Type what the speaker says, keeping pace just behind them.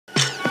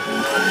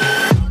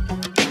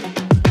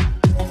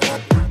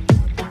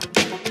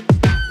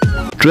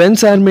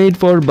Trends are made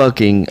for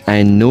bucking,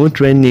 and no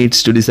trend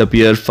needs to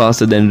disappear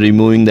faster than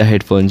removing the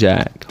headphone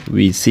jack.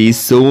 We see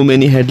so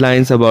many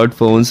headlines about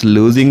phones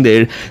losing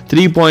their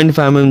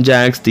 3.5mm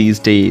jacks these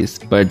days,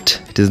 but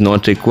it is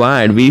not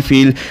required. We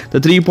feel the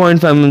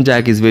 3.5mm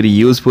jack is very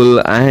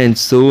useful, and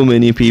so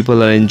many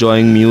people are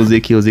enjoying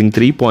music using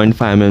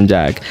 3.5mm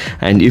jack.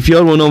 And if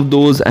you're one of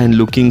those and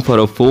looking for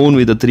a phone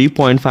with a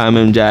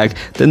 3.5mm jack,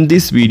 then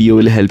this video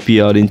will help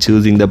you out in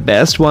choosing the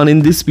best one. In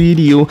this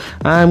video,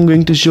 I'm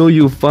going to show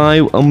you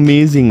 5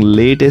 amazing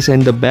latest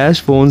and the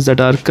best phones that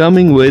are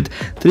coming with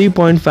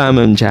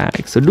 3.5mm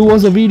jack. So do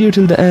watch the video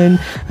till the end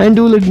and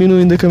do let me know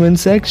in the comment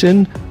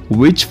section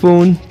which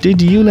phone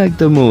did you like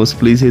the most.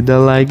 Please hit the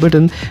like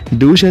button,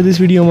 do share this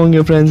video among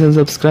your friends and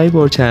subscribe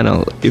our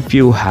channel. If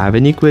you have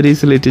any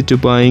queries related to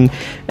buying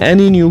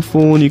any new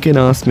phone, you can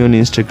ask me on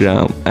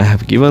Instagram. I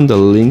have given the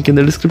link in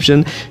the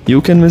description.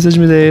 You can message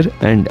me there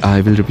and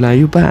I will reply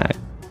you back.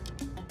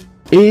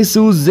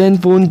 Asus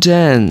Zenfone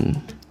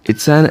 10.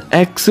 It's an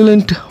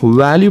excellent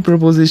value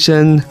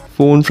proposition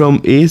phone from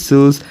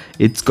Asus.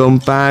 It's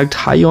compact,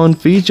 high on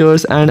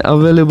features and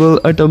available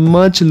at a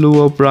much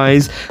lower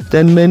price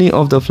than many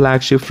of the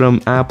flagship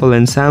from Apple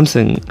and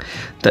Samsung.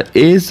 The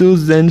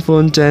Asus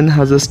Zenfone 10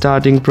 has a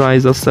starting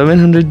price of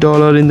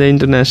 $700 in the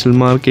international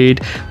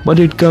market, but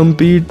it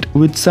competes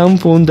with some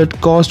phones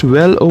that cost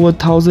well over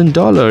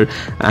 $1,000,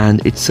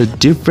 and it's a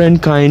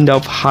different kind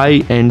of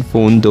high-end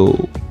phone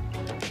though.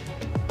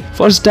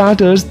 For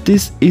starters,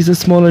 this is a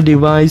smaller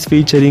device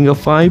featuring a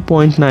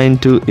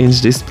 5.92-inch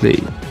display.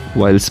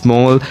 While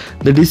small,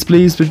 the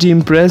display is pretty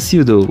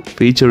impressive though,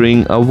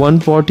 featuring a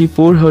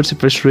 144Hz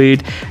refresh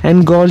rate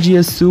and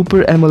gorgeous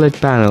Super AMOLED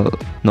panel.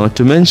 Not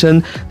to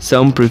mention,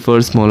 some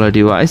prefer smaller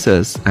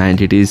devices, and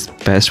it is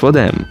best for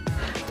them.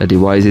 The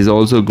device is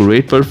also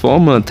great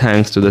performer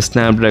thanks to the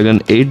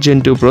Snapdragon 8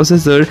 Gen 2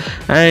 processor,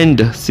 and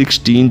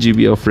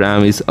 16GB of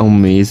RAM is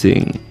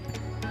amazing.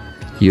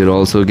 You'll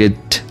also get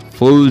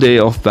full day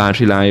of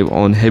battery life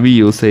on heavy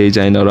usage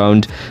and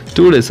around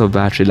 2 days of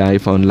battery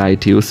life on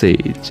light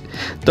usage.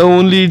 The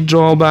only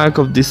drawback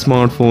of this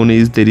smartphone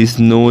is there is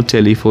no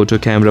telephoto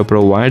camera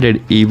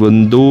provided,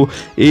 even though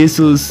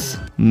Asus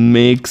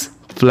makes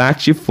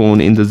flagship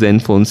phone in the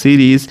Zenfone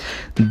series.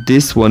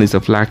 This one is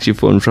a flagship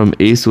phone from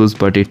Asus,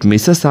 but it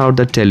misses out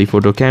the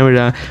telephoto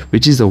camera,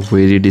 which is a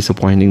very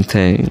disappointing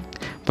thing.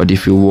 But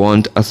if you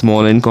want a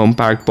small and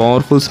compact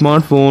powerful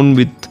smartphone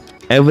with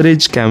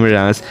average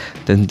cameras,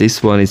 then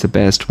this one is the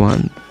best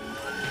one.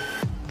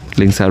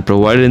 Links are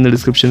provided in the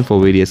description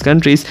for various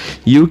countries.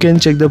 You can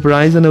check the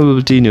price and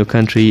availability in your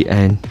country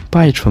and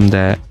buy it from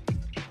there.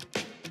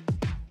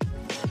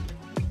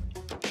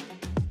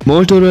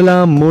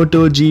 Motorola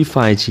Moto G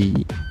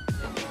 5G.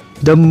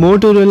 The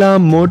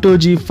Motorola Moto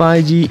G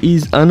 5G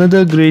is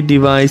another great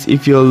device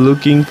if you're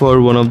looking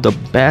for one of the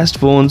best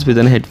phones with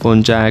a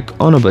headphone jack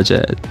on a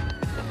budget.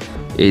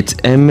 Its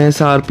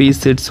MSRP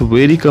sits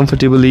very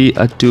comfortably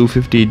at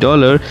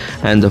 $250,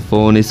 and the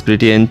phone is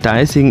pretty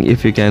enticing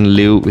if you can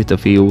live with a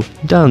few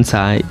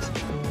downsides.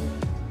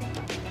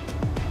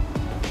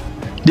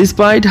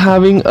 Despite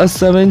having a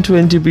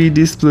 720p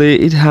display,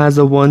 it has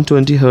a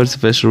 120Hz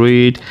refresh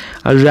rate,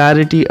 a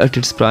rarity at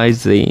its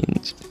price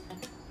range.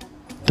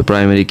 The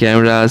primary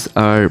cameras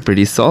are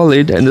pretty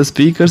solid and the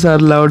speakers are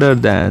louder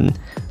than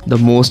the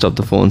most of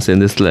the phones in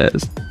this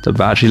list. The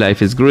battery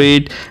life is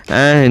great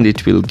and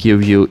it will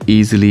give you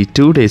easily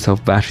 2 days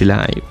of battery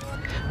life.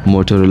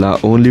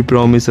 Motorola only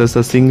promises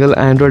a single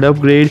Android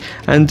upgrade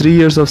and 3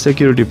 years of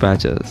security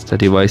patches. The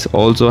device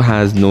also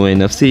has no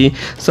NFC,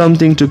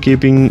 something to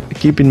keep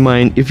in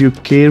mind if you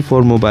care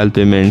for mobile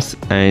payments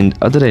and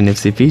other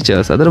NFC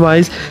features.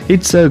 Otherwise,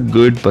 it's a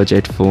good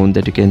budget phone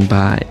that you can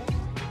buy.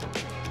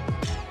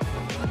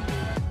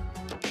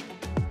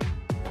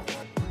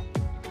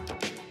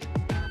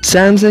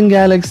 Samsung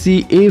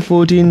Galaxy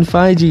A14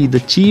 5G,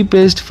 the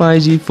cheapest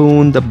 5G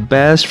phone, the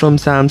best from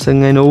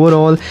Samsung, and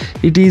overall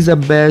it is the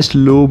best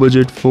low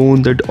budget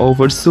phone that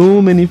offers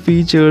so many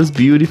features,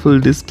 beautiful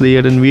display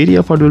at a very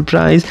affordable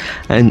price,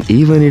 and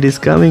even it is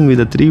coming with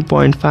a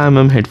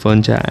 3.5mm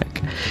headphone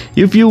jack.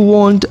 If you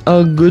want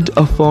a good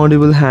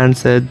affordable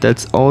handset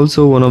that's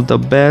also one of the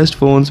best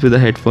phones with a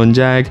headphone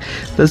jack,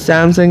 the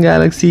Samsung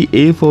Galaxy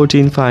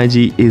A14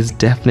 5G is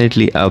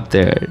definitely up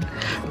there.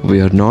 We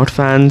are not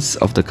fans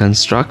of the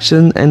construction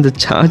and the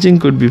charging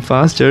could be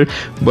faster,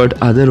 but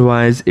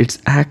otherwise it's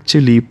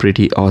actually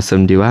pretty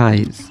awesome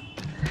device.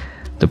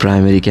 The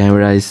primary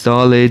camera is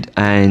solid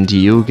and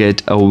you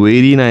get a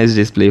very nice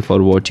display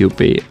for what you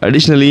pay.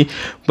 Additionally,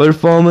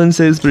 performance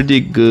is pretty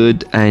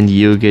good and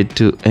you get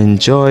to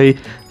enjoy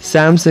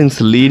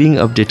Samsung's leading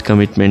update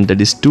commitment,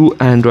 that is 2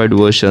 Android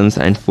versions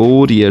and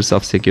 4 years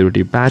of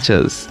security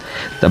patches.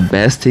 The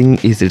best thing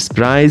is its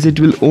price. It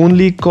will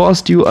only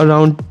cost you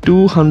around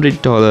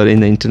 $200 in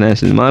the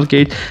international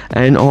market,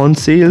 and on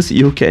sales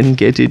you can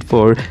get it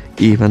for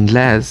even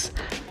less.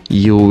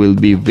 You will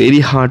be very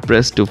hard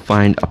pressed to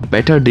find a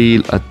better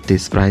deal at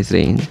this price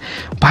range.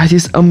 Buy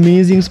this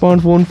amazing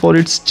smartphone for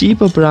its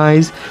cheaper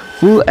price,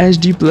 full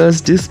HD plus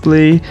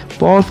display,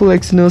 powerful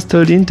Exynos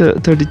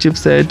 1330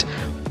 chipset,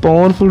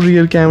 powerful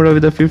rear camera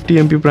with a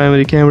 50MP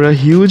primary camera,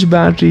 huge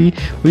battery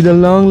with a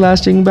long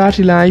lasting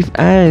battery life,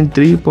 and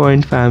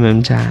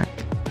 3.5mm jack.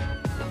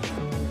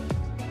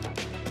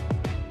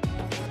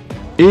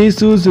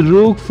 Asus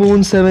ROG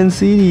Phone 7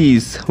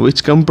 series,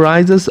 which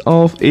comprises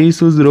of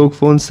Asus ROG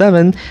Phone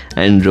 7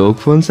 and ROG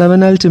Phone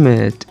 7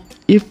 Ultimate.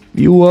 If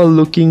you are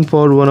looking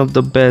for one of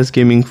the best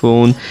gaming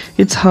phone,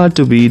 it's hard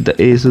to beat the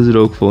Asus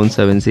ROG Phone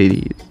 7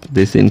 series.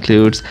 This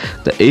includes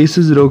the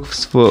Asus ROG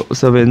Phone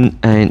 7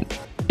 and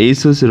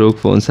Asus ROG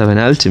Phone 7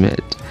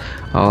 Ultimate.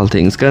 All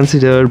things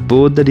considered,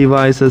 both the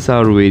devices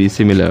are very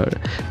similar.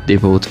 They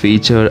both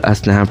feature a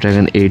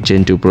Snapdragon 8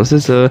 Gen 2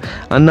 processor,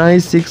 a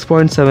nice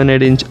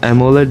 6.78-inch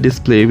AMOLED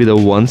display with a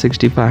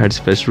 165Hz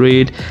refresh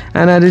rate,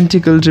 an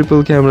identical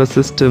triple camera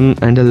system,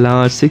 and a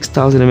large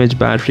 6000 mAh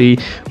battery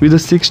with a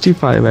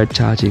 65W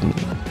charging.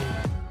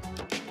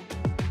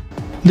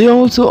 They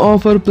also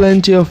offer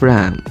plenty of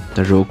RAM.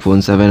 The ROG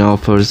Phone 7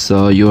 offers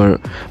your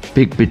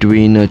pick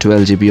between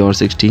 12GB or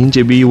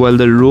 16GB, while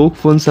the ROG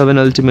Phone 7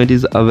 Ultimate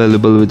is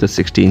available with a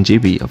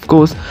 16GB. Of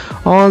course,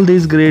 all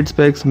these great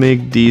specs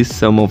make these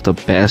some of the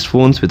best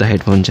phones with a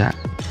headphone jack.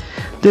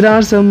 There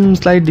are some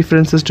slight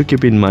differences to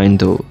keep in mind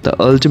though. The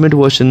Ultimate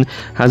version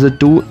has a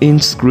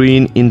 2-inch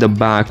screen in the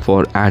back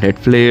for added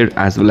flair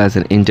as well as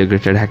an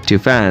integrated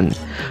active fan.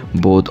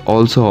 Both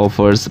also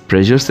offers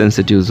pressure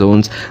sensitive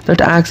zones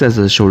that acts as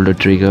a shoulder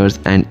triggers,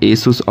 and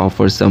Asus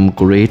offers some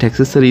great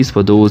accessories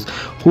for those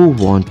who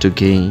want to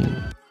game.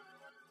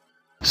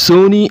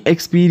 Sony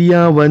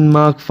Xperia 1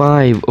 Mark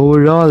V,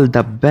 overall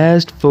the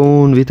best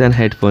phone with an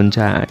headphone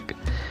jack.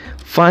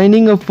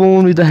 Finding a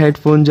phone with a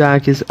headphone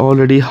jack is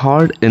already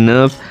hard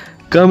enough.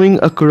 Coming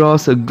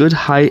across a good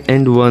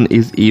high-end one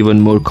is even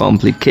more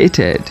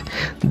complicated.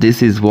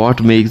 This is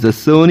what makes the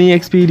Sony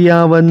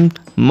Xperia 1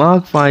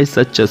 Mark V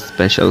such a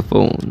special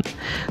phone.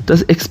 The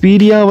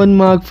Xperia 1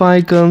 Mark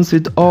V comes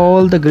with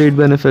all the great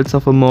benefits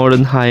of a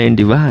modern high-end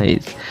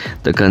device.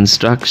 The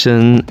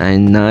construction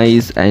and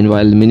nice and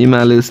while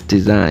minimalist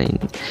design.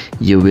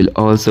 You will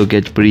also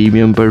get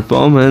premium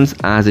performance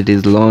as it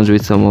is launched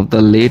with some of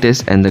the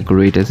latest and the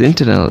greatest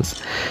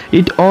internals.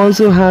 It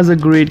also has a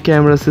great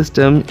camera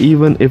system,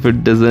 even if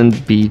it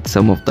doesn't beat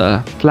some of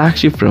the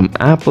flagship from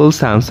Apple,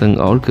 Samsung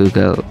or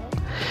Google.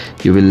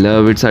 You will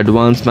love its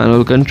advanced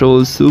manual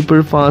controls,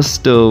 super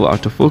fast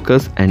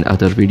autofocus and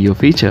other video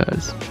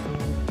features.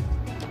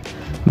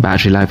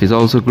 Battery life is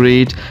also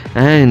great,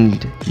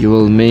 and you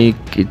will make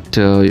it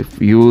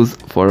use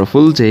for a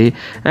full day,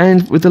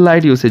 and with a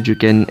light usage you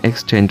can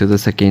extend to the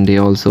second day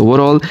also.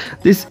 Overall,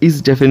 this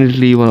is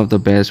definitely one of the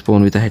best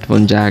phone with a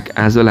headphone jack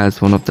as well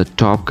as one of the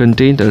top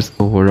contenders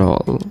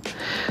overall.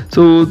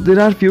 So there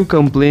are few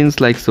complaints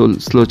like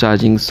slow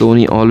charging.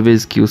 Sony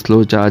always gives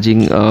slow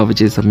charging,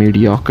 which is a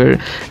mediocre,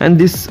 and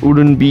this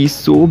wouldn't be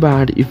so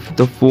bad if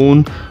the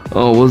phone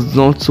was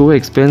not so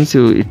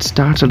expensive. It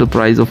starts at a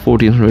price of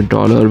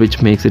 $1,400,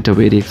 which makes it a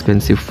very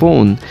expensive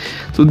phone.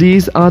 So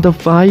these are the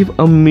 5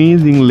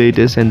 amazing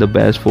latest and the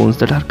best phones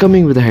that are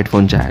coming with a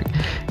headphone jack.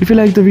 If you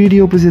like the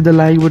video, please hit the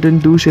like button.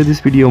 Do share this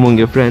video among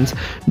your friends.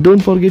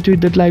 Don't forget to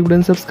hit that like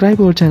button,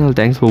 subscribe our channel.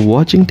 Thanks for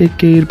watching. Take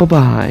care. Bye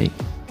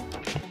bye.